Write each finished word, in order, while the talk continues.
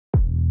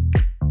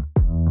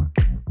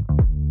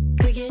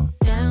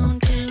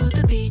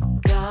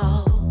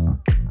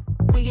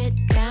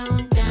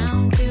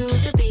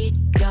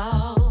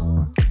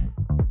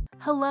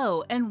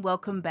Hello and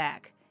welcome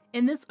back.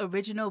 In this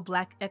original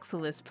Black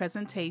Excellist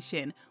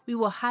presentation, we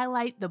will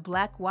highlight the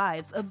Black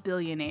wives of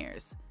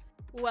billionaires.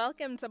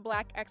 Welcome to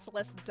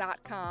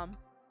BlackExcellist.com,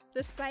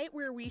 the site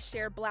where we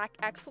share Black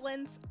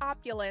excellence,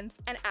 opulence,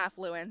 and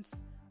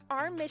affluence.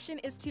 Our mission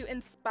is to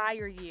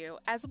inspire you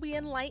as we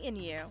enlighten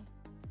you.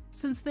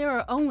 Since there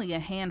are only a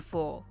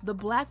handful, the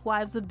Black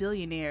wives of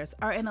billionaires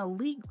are an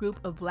elite group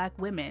of Black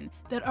women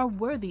that are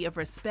worthy of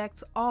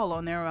respect all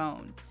on their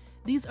own.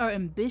 These are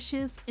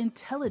ambitious,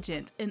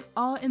 intelligent, and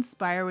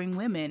awe-inspiring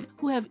women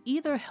who have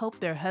either helped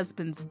their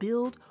husbands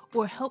build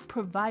or helped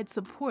provide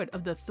support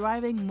of the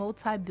thriving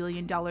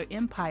multi-billion-dollar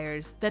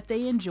empires that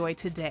they enjoy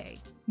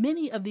today.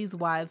 Many of these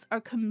wives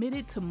are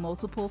committed to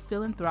multiple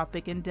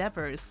philanthropic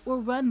endeavors or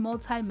run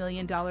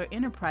multi-million-dollar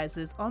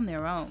enterprises on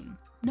their own.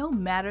 No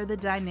matter the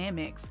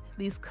dynamics,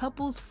 these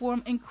couples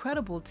form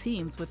incredible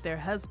teams with their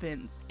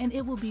husbands, and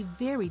it will be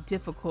very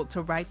difficult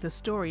to write the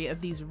story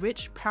of these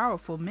rich,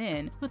 powerful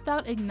men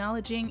without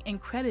acknowledging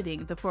and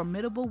crediting the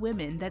formidable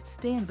women that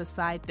stand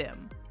beside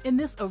them. In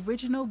this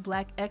original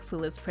Black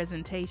Excellence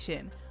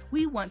presentation,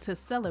 we want to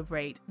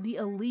celebrate the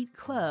elite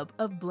club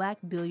of Black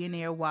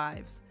billionaire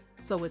wives.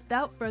 So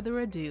without further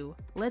ado,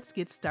 let's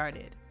get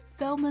started.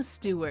 Thelma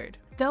Steward.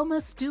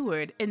 Thelma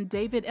Steward and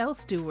David L.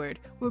 Steward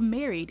were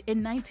married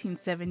in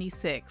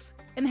 1976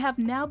 and have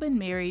now been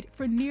married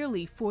for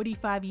nearly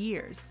 45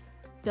 years.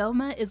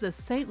 Thelma is a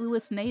St.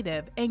 Louis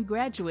native and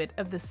graduate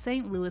of the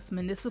St. Louis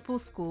Municipal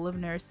School of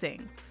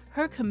Nursing.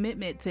 Her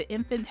commitment to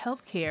infant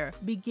health care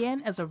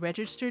began as a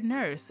registered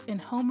nurse in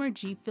Homer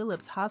G.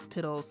 Phillips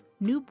Hospital's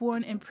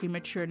newborn and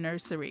premature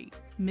nursery.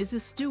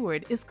 Mrs.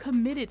 Steward is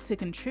committed to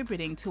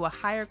contributing to a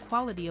higher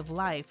quality of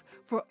life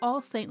for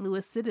all St.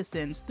 Louis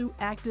citizens through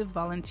active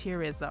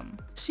volunteerism.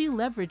 She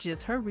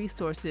leverages her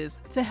resources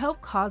to help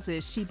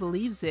causes she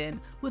believes in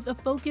with a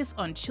focus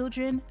on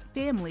children,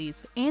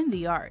 families, and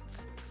the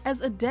arts.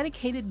 As a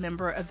dedicated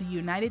member of the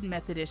United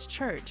Methodist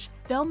Church,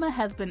 Thelma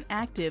has been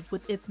active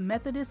with its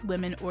Methodist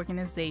Women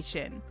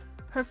organization.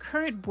 Her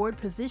current board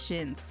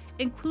positions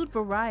include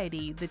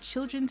Variety, the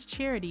children's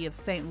charity of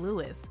St.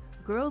 Louis,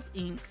 Girls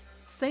Inc.,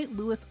 St.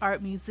 Louis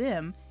Art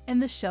Museum,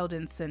 and the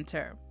Sheldon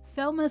Center.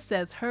 Thelma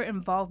says her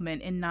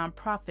involvement in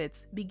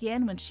nonprofits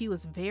began when she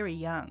was very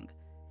young.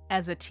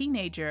 As a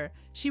teenager,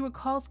 she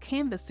recalls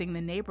canvassing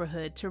the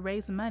neighborhood to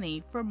raise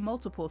money for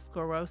multiple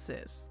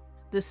sclerosis.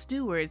 The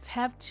Stewards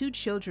have 2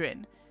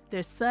 children.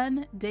 Their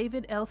son,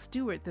 David L.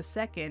 Steward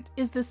II,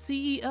 is the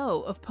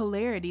CEO of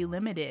Polarity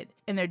Limited,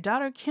 and their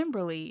daughter,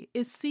 Kimberly,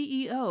 is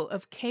CEO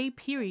of K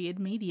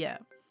Media.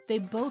 They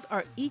both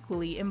are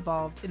equally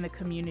involved in the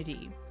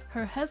community.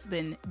 Her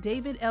husband,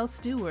 David L.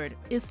 Steward,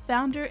 is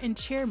founder and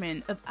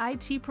chairman of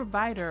IT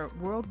provider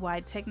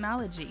Worldwide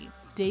Technology.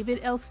 David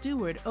L.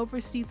 Steward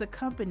oversees a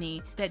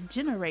company that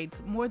generates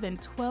more than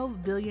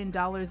 $12 billion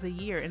a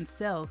year in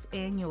sales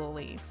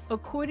annually.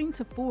 According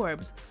to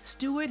Forbes,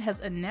 Steward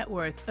has a net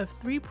worth of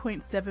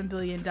 $3.7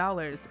 billion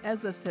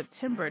as of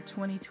September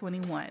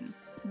 2021.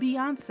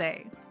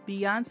 Beyonce.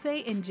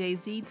 Beyonce and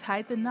Jay-Z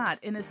tied the knot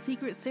in a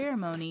secret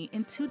ceremony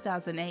in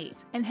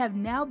 2008 and have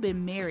now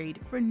been married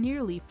for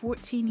nearly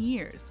 14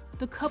 years.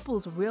 The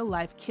couple's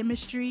real-life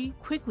chemistry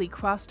quickly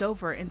crossed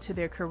over into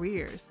their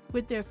careers,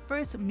 with their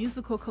first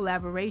musical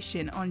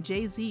collaboration on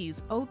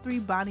Jay-Z's '03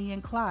 Bonnie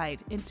and Clyde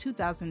in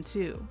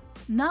 2002.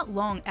 Not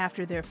long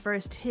after their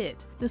first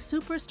hit, the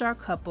superstar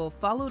couple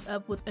followed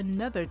up with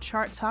another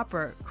chart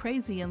topper,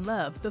 Crazy in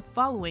Love, the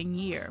following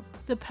year.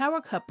 The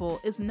power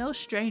couple is no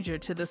stranger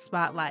to the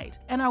spotlight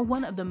and are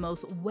one of the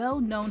most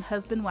well-known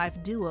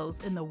husband-wife duos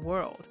in the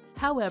world.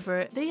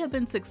 However, they have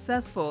been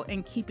successful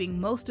in keeping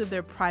most of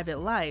their private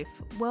life,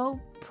 well,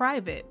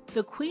 private.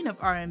 The Queen of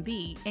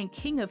R&B and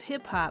King of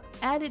Hip Hop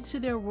added to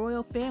their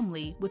royal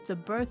family with the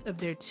birth of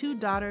their 2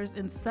 daughters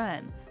and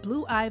son,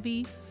 Blue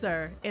Ivy,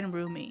 Sir, and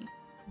Rumi.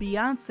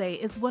 Beyonce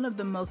is one of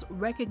the most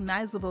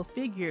recognizable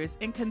figures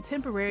in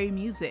contemporary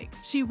music.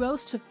 She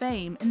rose to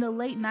fame in the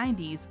late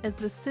 90s as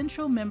the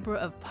central member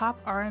of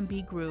pop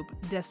R&B group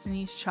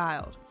Destiny's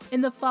Child.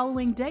 In the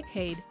following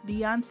decade,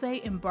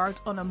 Beyonce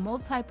embarked on a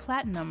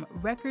multi-platinum,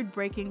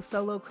 record-breaking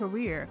solo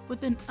career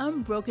with an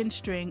unbroken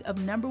string of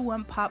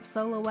 #1 pop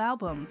solo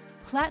albums,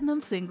 platinum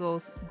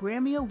singles,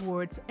 Grammy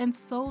Awards, and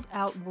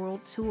sold-out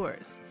world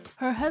tours.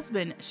 Her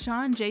husband,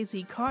 Shawn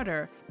Jay-Z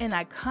Carter, an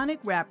iconic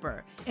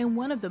rapper and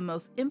one of the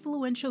most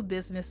influential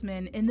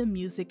businessmen in the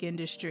music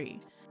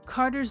industry.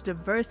 Carter's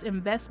diverse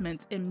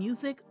investments in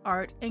music,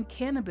 art, and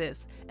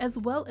cannabis, as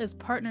well as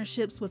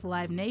partnerships with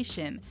Live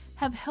Nation,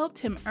 have helped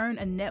him earn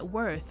a net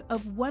worth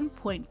of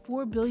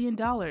 $1.4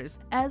 billion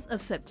as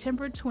of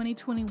September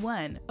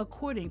 2021,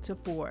 according to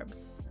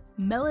Forbes.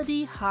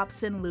 Mellody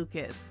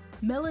Hobson-Lucas.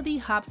 Mellody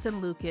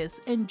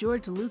Hobson-Lucas and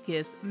George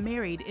Lucas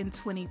married in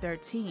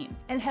 2013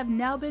 and have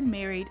now been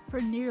married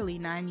for nearly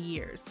 9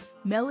 years.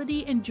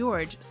 Mellody and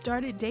George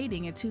started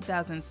dating in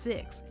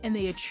 2006, and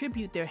they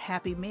attribute their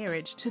happy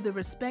marriage to the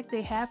respect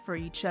they have for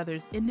each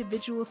other's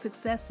individual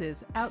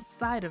successes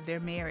outside of their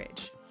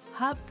marriage.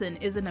 Hobson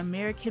is an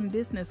American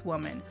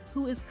businesswoman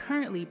who is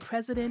currently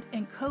president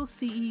and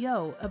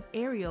co-CEO of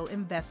Ariel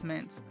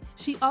Investments.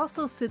 She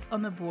also sits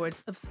on the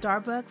boards of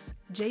Starbucks,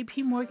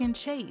 JP Morgan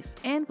Chase,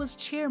 and was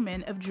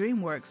chairman of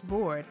DreamWorks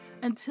board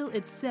until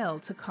its sale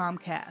to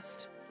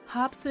Comcast.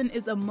 Hobson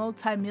is a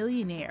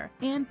multimillionaire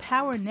and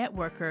power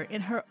networker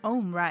in her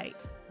own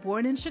right.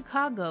 Born in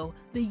Chicago,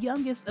 the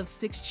youngest of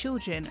 6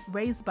 children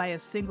raised by a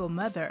single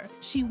mother,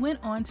 she went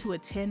on to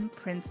attend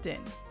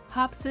Princeton.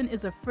 Hobson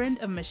is a friend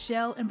of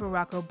Michelle and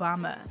Barack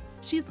Obama.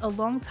 She's a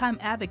longtime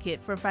advocate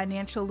for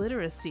financial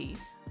literacy,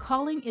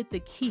 calling it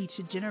the key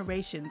to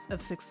generations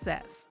of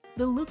success.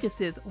 The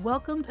Lucases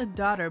welcomed a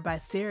daughter by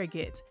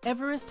surrogate,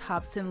 Everest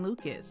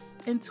Hobson-Lucas,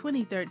 in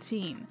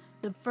 2013,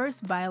 the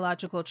first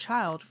biological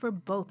child for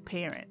both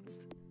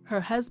parents.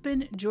 Her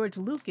husband, George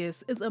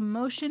Lucas, is a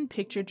motion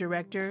picture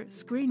director,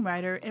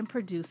 screenwriter, and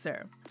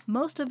producer.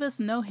 Most of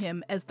us know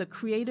him as the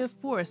creative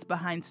force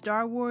behind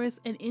Star Wars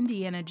and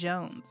Indiana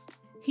Jones.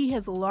 He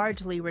has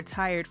largely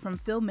retired from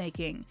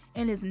filmmaking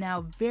and is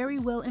now very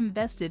well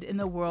invested in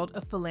the world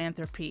of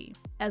philanthropy.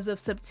 As of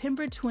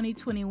September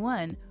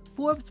 2021,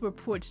 Forbes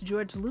reports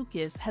George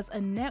Lucas has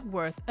a net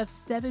worth of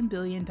 $7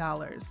 billion.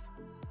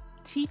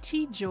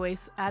 Titi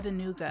Joyce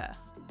Adenuga.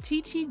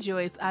 Titi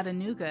Joyce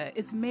Adenuga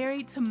is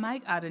married to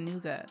Mike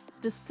Adenuga,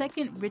 the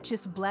second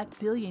richest Black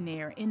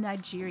billionaire in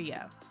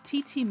Nigeria.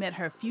 Titi met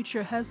her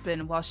future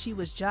husband while she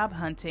was job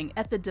hunting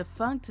at the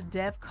defunct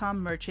DevCom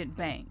Merchant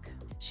Bank.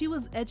 She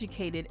was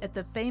educated at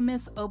the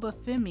famous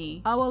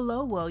Obafemi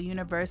Awolowo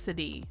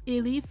University,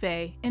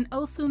 Ile-Ife, and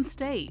Osun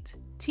State.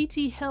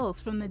 Titi hails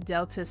from the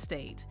Delta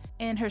State,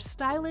 and her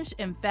stylish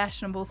and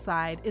fashionable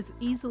side is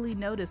easily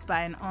noticed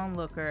by an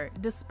onlooker,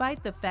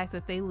 despite the fact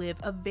that they live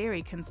a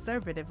very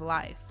conservative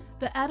life.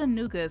 The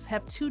Adenugas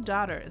have 2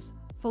 daughters,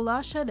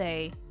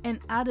 Folashade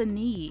and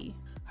Adeniyi.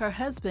 Her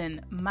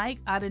husband,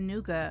 Mike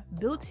Adenuga,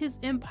 built his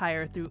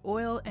empire through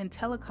oil and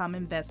telecom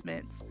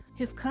investments.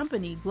 His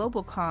company,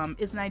 Globalcom,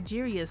 is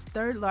Nigeria's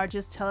 3rd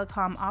largest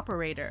telecom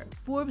operator.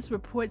 Forbes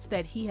reports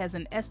that he has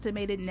an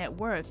estimated net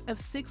worth of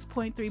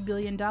 $6.3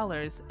 billion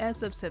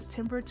as of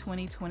September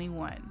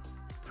 2021.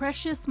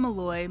 Precious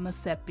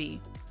Moloi-Motsepe.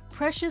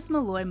 Precious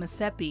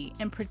Moloi-Motsepe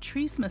and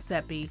Patrice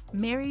Motsepe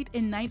married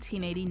in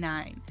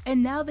 1989,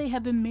 and now they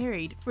have been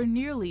married for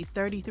nearly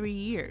 33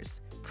 years.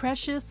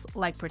 Precious,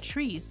 like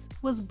Patrice,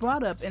 was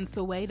brought up in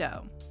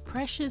Soweto.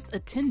 Precious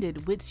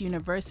attended Wits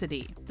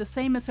University, the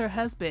same as her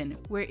husband,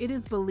 where it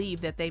is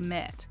believed that they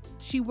met.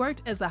 She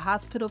worked as a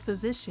hospital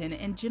physician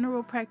and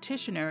general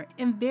practitioner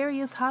in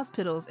various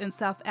hospitals in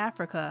South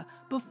Africa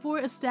before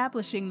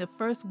establishing the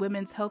first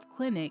women's health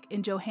clinic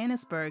in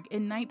Johannesburg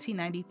in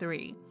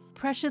 1993.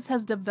 Precious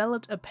has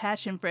developed a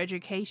passion for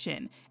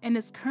education and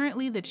is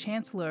currently the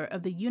chancellor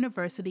of the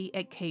University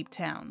at Cape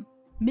Town.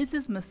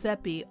 Mrs.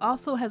 Motsepe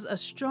also has a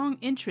strong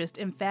interest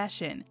in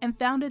fashion and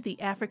founded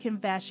the African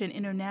Fashion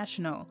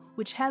International,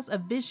 which has a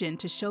vision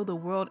to show the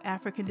world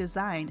African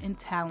design and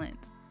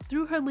talent.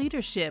 Through her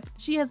leadership,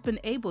 she has been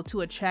able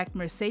to attract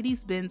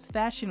Mercedes-Benz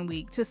Fashion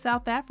Week to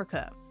South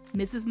Africa.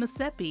 Mrs.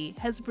 Motsepe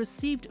has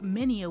received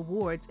many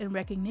awards and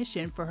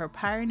recognition for her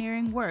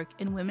pioneering work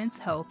in women's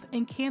health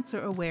and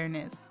cancer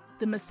awareness.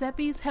 The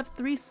Motsepes have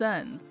 3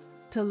 sons,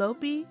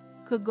 Talopi,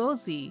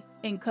 Kogozi,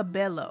 and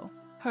Kabelo.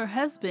 Her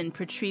husband,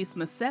 Patrice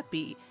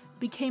Motsepe,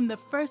 became the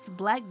first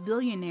Black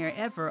billionaire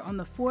ever on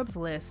the Forbes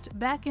list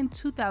back in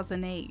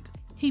 2008.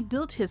 He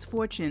built his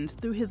fortunes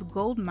through his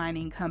gold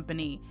mining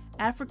company,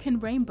 African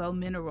Rainbow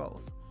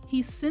Minerals.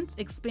 He's since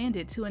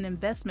expanded to an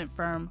investment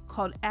firm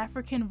called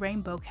African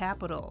Rainbow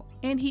Capital,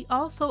 and he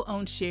also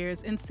owns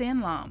shares in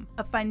Sanlam,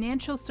 a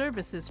financial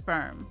services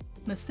firm.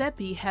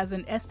 Motsepe has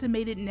an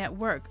estimated net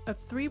worth of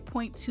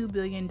 $3.2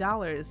 billion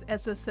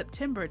as of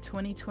September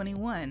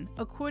 2021,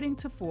 according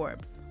to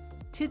Forbes.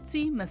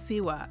 Tsitsi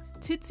Masiyiwa.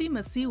 Tsitsi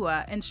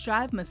Masiyiwa and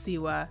Strive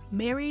Masiyiwa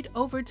married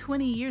over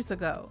 20 years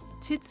ago.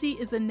 Tsitsi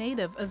is a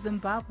native of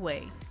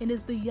Zimbabwe and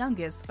is the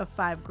youngest of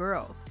 5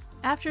 girls.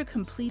 After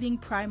completing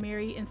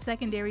primary and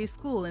secondary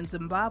school in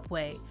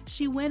Zimbabwe,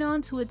 she went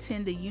on to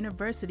attend the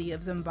University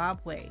of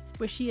Zimbabwe,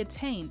 where she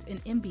attained an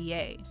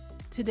MBA.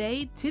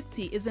 Today,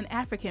 Tsitsi is an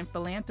African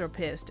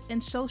philanthropist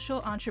and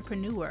social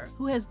entrepreneur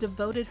who has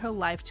devoted her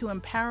life to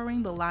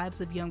empowering the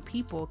lives of young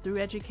people through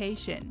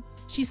education.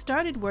 She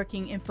started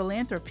working in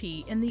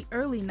philanthropy in the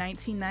early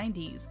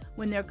 1990s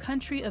when their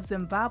country of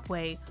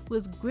Zimbabwe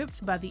was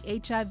gripped by the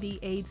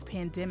HIV/AIDS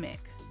pandemic.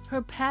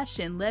 Her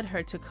passion led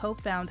her to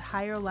co-found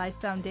Higher Life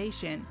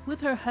Foundation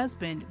with her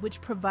husband,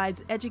 which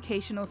provides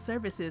educational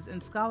services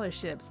and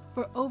scholarships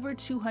for over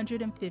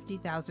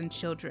 250,000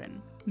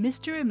 children.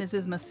 Mr. and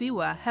Mrs.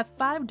 Masiyiwa have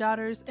 5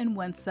 daughters and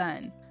 1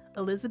 son,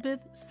 Elizabeth,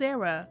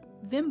 Sarah,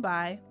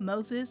 Vimbai,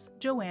 Moses,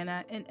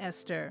 Joanna, and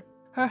Esther.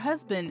 Her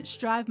husband,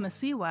 Strive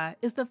Masiyiwa,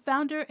 is the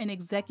founder and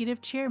executive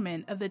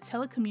chairman of the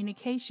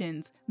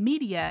telecommunications,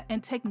 media,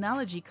 and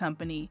technology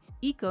company,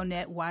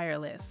 Econet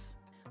Wireless.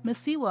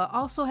 Masiyiwa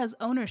also has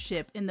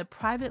ownership in the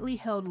privately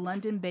held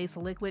London-based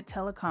Liquid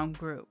Telecom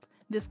Group.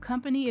 This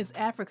company is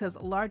Africa's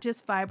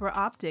largest fiber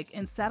optic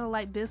and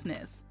satellite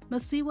business.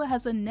 Masiyiwa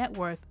has a net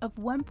worth of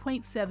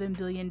 $1.7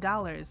 billion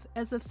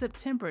as of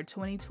September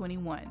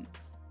 2021.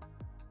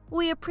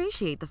 We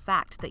appreciate the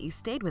fact that you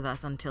stayed with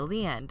us until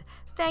the end.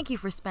 Thank you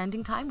for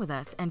spending time with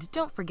us, and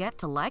don't forget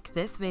to like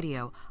this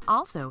video.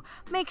 Also,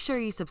 make sure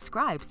you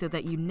subscribe so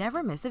that you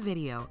never miss a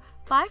video.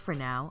 Bye for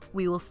now.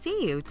 We will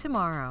see you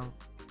tomorrow.